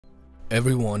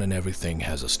Everyone and everything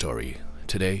has a story.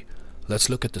 Today, let's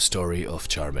look at the story of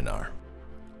Charminar.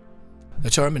 The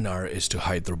Charminar is to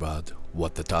Hyderabad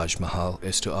what the Taj Mahal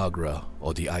is to Agra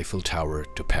or the Eiffel Tower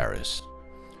to Paris.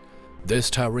 This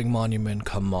towering monument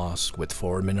cum mosque with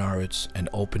 4 minarets and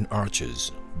open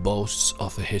arches boasts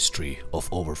of a history of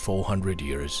over 400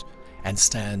 years and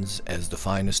stands as the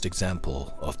finest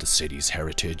example of the city's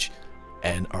heritage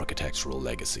and architectural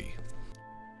legacy.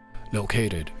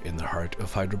 Located in the heart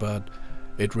of Hyderabad,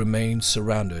 it remains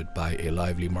surrounded by a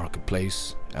lively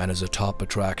marketplace and is a top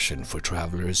attraction for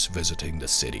travelers visiting the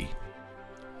city.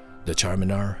 The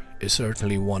Charminar is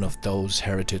certainly one of those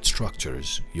heritage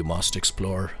structures you must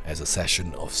explore as a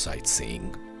session of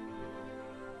sightseeing.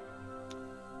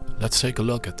 Let's take a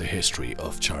look at the history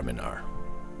of Charminar.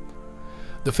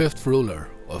 The 5th ruler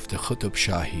of the Qutb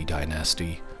Shahi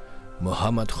dynasty,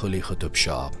 Muhammad Quli Qutb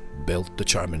Shah, built the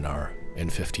Charminar in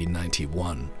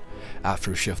 1591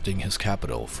 after shifting his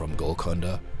capital from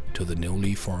Golkonda to the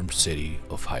newly formed city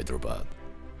of Hyderabad.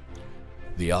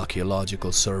 The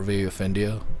Archaeological Survey of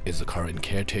India is the current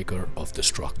caretaker of the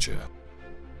structure.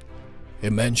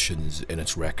 It mentions in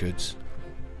its records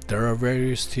there are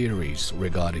various theories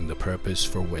regarding the purpose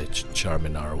for which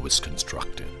Charminar was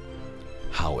constructed.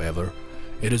 However,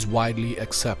 it is widely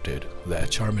accepted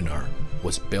that Charminar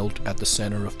was built at the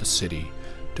center of the city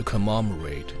to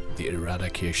commemorate the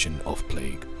eradication of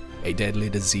plague, a deadly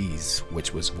disease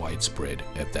which was widespread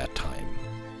at that time.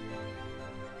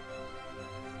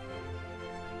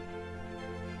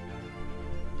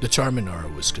 The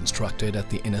Charminar was constructed at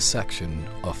the intersection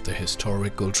of the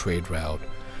historical trade route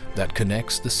that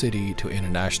connects the city to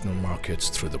international markets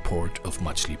through the port of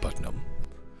Machilipatnam.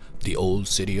 The old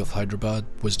city of Hyderabad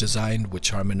was designed with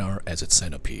Charminar as its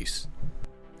centerpiece.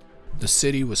 The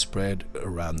city was spread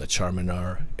around the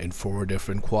Charminar in 4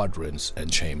 different quadrants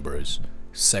and chambers,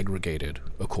 segregated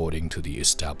according to the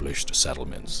established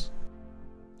settlements.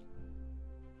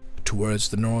 Towards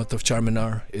the north of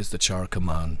Charminar is the Char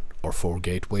Kaman, or 4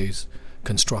 gateways,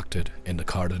 constructed in the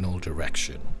cardinal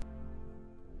direction.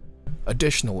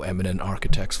 Additional eminent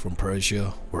architects from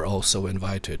Persia were also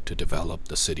invited to develop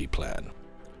the city plan.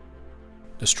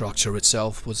 The structure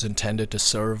itself was intended to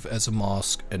serve as a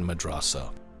mosque and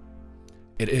madrasa.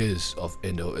 It is of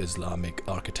Indo-Islamic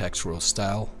architectural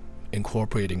style,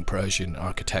 incorporating Persian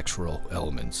architectural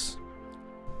elements.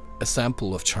 A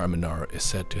sample of Charminar is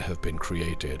said to have been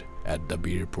created at the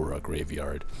Birpura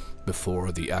graveyard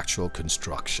before the actual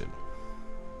construction.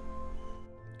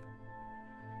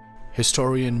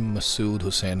 Historian Masood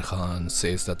Hussain Khan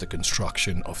says that the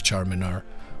construction of Charminar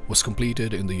was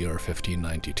completed in the year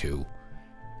 1592,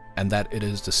 and that it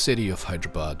is the city of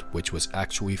Hyderabad which was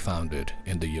actually founded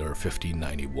in the year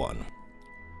 1591.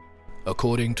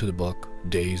 According to the book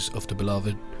Days of the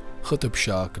Beloved, Qutb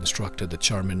Shah constructed the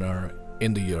Charminar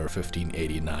in the year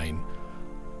 1589,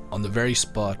 on the very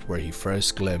spot where he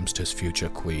first glimpsed his future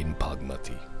queen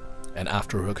Bhagmati, and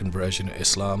after her conversion to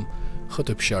Islam,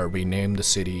 Qutb Shah renamed the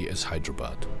city as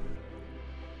Hyderabad.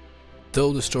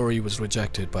 Though the story was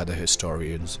rejected by the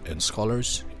historians and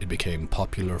scholars, it became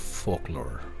popular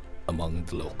folklore among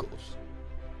the locals.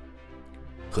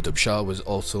 Qutb Shah was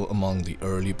also among the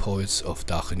early poets of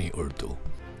Dakhini Urdu.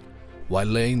 While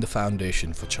laying the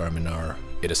foundation for Charminar,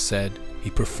 it is said he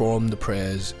performed the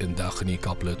prayers in Dakhini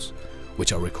couplets,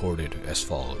 which are recorded as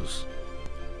follows: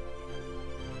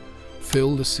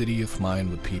 "Fill the city of mine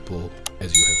with people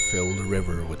as you have filled the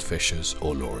river with fishes,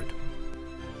 O Lord."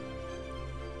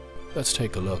 Let's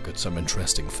take a look at some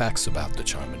interesting facts about the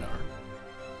Charminar.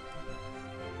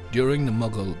 During the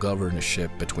Mughal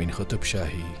governorship between Qutb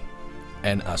Shahi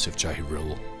and Asif Jahi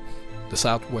rule, the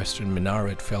southwestern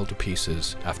minaret fell to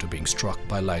pieces after being struck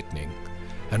by lightning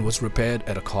and was repaired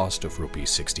at a cost of Rs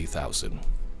 60,000.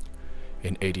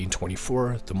 In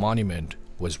 1824, the monument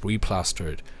was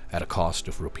replastered at a cost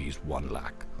of Rs 1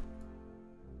 lakh.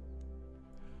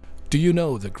 Do you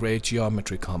know that great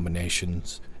geometry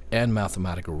combinations and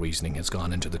mathematical reasoning has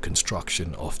gone into the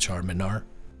construction of Charminar?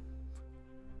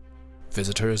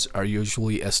 Visitors are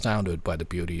usually astounded by the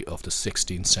beauty of the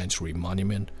 16th century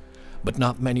monument, but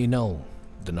not many know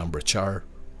the number Char,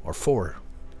 or 4,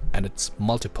 and its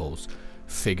multiples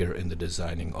figure in the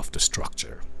designing of the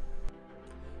structure.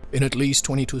 In at least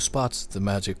 22 spots, the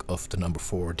magic of the number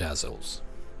 4 dazzles.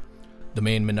 The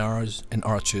main minarets and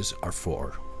arches are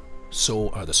 4. So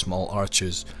are the small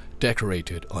arches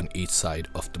decorated on each side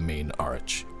of the main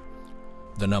arch.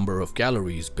 The number of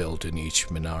galleries built in each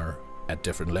minar at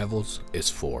different levels is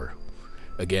 4.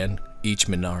 Again, each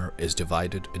minar is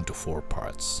divided into 4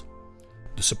 parts.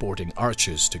 The supporting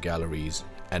arches to galleries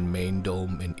and main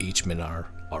dome in each minar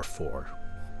are 4.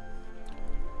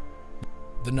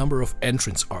 The number of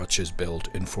entrance arches built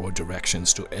in 4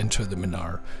 directions to enter the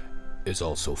minar is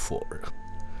also 4.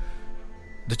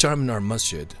 The Charminar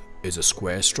Masjid is a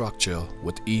square structure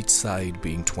with each side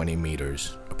being 20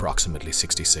 meters, approximately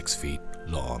 66 feet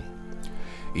long.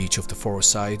 Each of the 4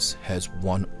 sides has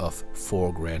one of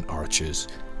 4 grand arches,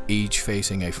 each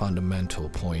facing a fundamental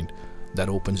point that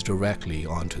opens directly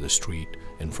onto the street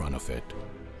in front of it.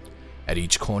 At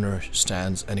each corner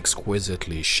stands an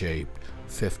exquisitely shaped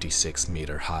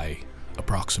 56-meter high,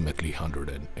 approximately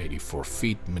 184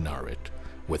 feet minaret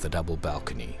with a double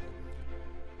balcony.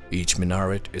 Each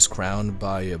minaret is crowned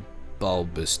by a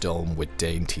bulbous dome with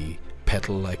dainty,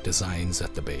 petal-like designs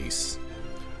at the base.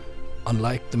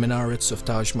 Unlike the minarets of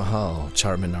Taj Mahal,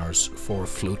 Charminar's 4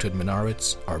 fluted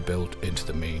minarets are built into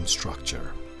the main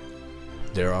structure.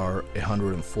 There are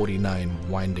 149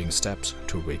 winding steps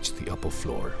to reach the upper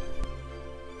floor.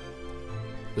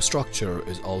 The structure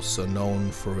is also known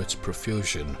for its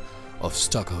profusion of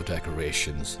stucco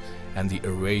decorations and the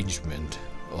arrangement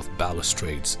of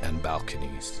balustrades and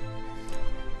balconies.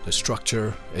 The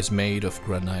structure is made of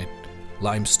granite,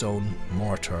 limestone,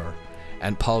 mortar,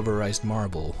 and pulverized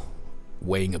marble,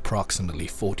 weighing approximately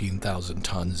 14,000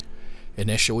 tons.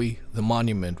 Initially, the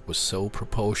monument was so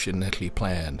proportionately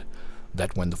planned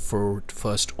that when the fort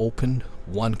first opened,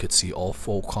 one could see all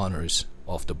 4 corners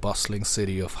of the bustling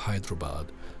city of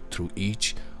Hyderabad through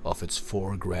each of its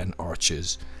 4 grand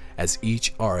arches, as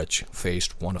each arch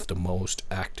faced one of the most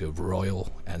active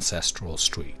royal ancestral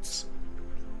streets.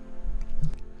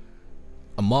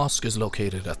 A mosque is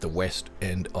located at the west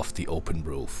end of the open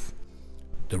roof.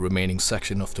 The remaining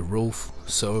section of the roof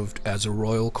served as a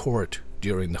royal court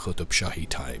during the Qutb Shahi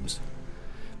times.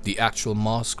 The actual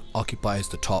mosque occupies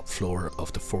the top floor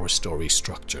of the 4-story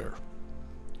structure.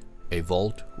 A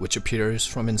vault, which appears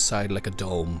from inside like a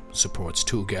dome, supports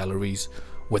 2 galleries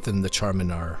within the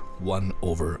Charminar, one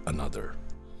over another.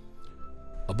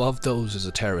 Above those is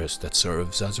a terrace that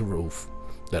serves as a roof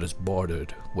that is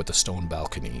bordered with a stone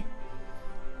balcony.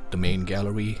 The main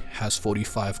gallery has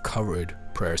 45 covered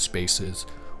prayer spaces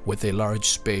with a large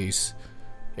space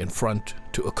in front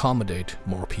to accommodate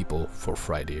more people for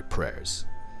Friday prayers.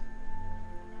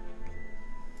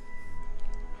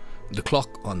 The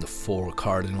clock on the 4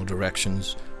 cardinal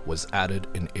directions was added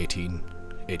in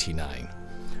 1889.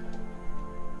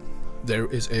 There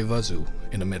is a vazu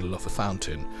in the middle of a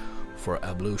fountain for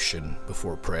ablution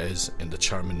before prayers in the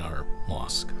Charminar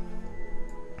Mosque.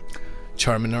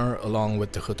 Charminar, along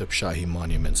with the Qutb Shahi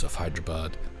monuments of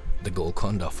Hyderabad, the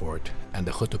Golkonda fort, and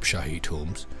the Qutb Shahi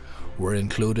tombs, were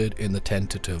included in the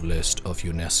tentative list of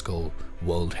UNESCO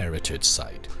World Heritage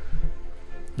Site.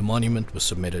 The monument was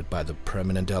submitted by the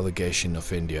Permanent Delegation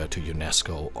of India to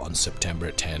UNESCO on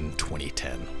September 10,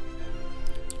 2010.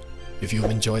 If you've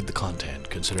enjoyed the content,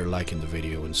 consider liking the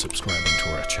video and subscribing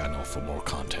to our channel for more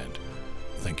content.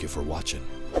 Thank you for watching.